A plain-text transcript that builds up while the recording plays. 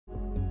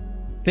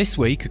This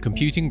week, a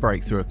computing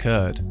breakthrough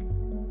occurred.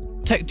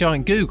 Tech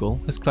giant Google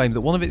has claimed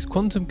that one of its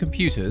quantum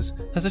computers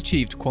has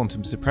achieved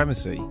quantum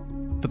supremacy.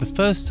 For the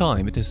first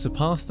time, it has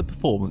surpassed the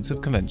performance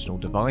of conventional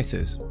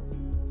devices.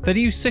 The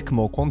new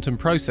Sycamore quantum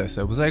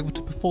processor was able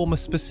to perform a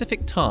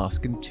specific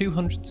task in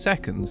 200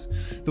 seconds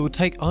that would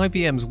take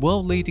IBM's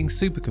world-leading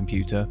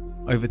supercomputer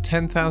over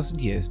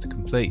 10,000 years to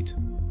complete.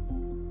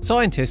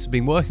 Scientists have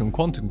been working on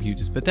quantum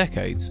computers for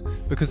decades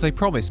because they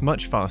promise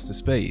much faster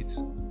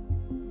speeds.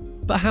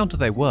 But how do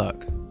they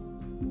work?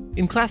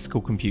 In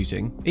classical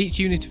computing, each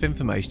unit of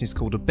information is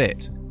called a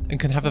bit and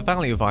can have a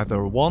value of either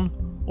a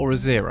 1 or a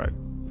 0.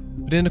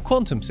 But in a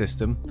quantum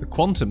system, the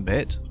quantum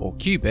bit, or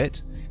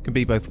qubit, can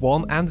be both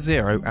 1 and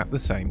 0 at the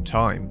same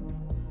time.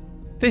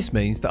 This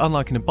means that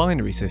unlike in a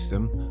binary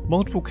system,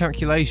 multiple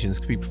calculations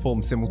can be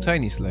performed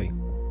simultaneously.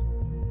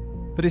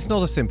 But it's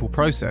not a simple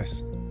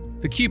process.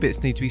 The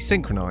qubits need to be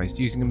synchronised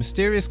using a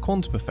mysterious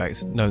quantum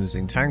effect known as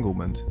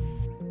entanglement.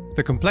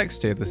 The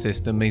complexity of the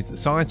system means that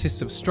scientists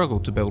have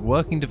struggled to build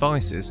working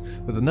devices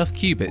with enough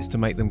qubits to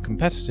make them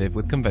competitive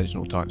with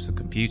conventional types of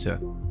computer.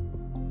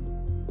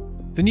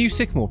 The new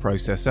Sycamore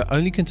processor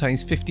only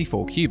contains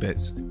 54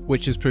 qubits,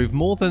 which has proved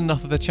more than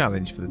enough of a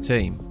challenge for the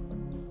team.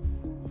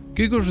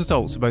 Google's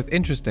results are both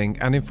interesting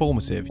and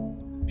informative,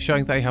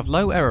 showing they have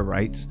low error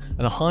rates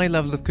and a high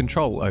level of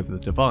control over the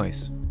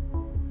device.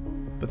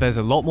 But there's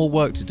a lot more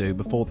work to do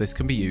before this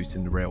can be used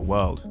in the real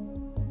world.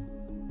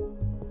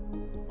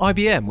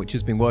 IBM, which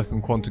has been working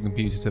on quantum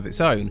computers of its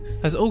own,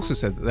 has also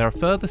said that there are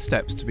further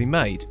steps to be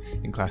made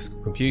in classical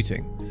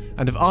computing,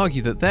 and have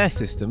argued that their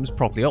systems,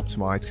 properly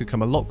optimised, could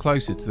come a lot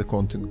closer to the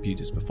quantum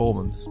computer's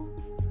performance.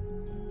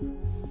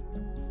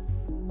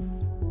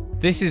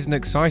 This is an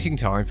exciting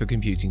time for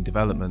computing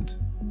development.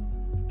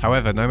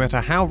 However, no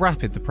matter how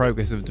rapid the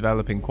progress of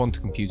developing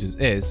quantum computers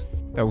is,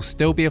 there will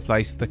still be a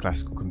place for the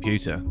classical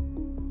computer.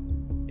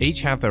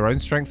 Each have their own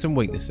strengths and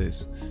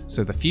weaknesses,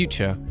 so the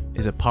future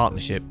is a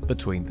partnership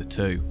between the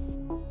two.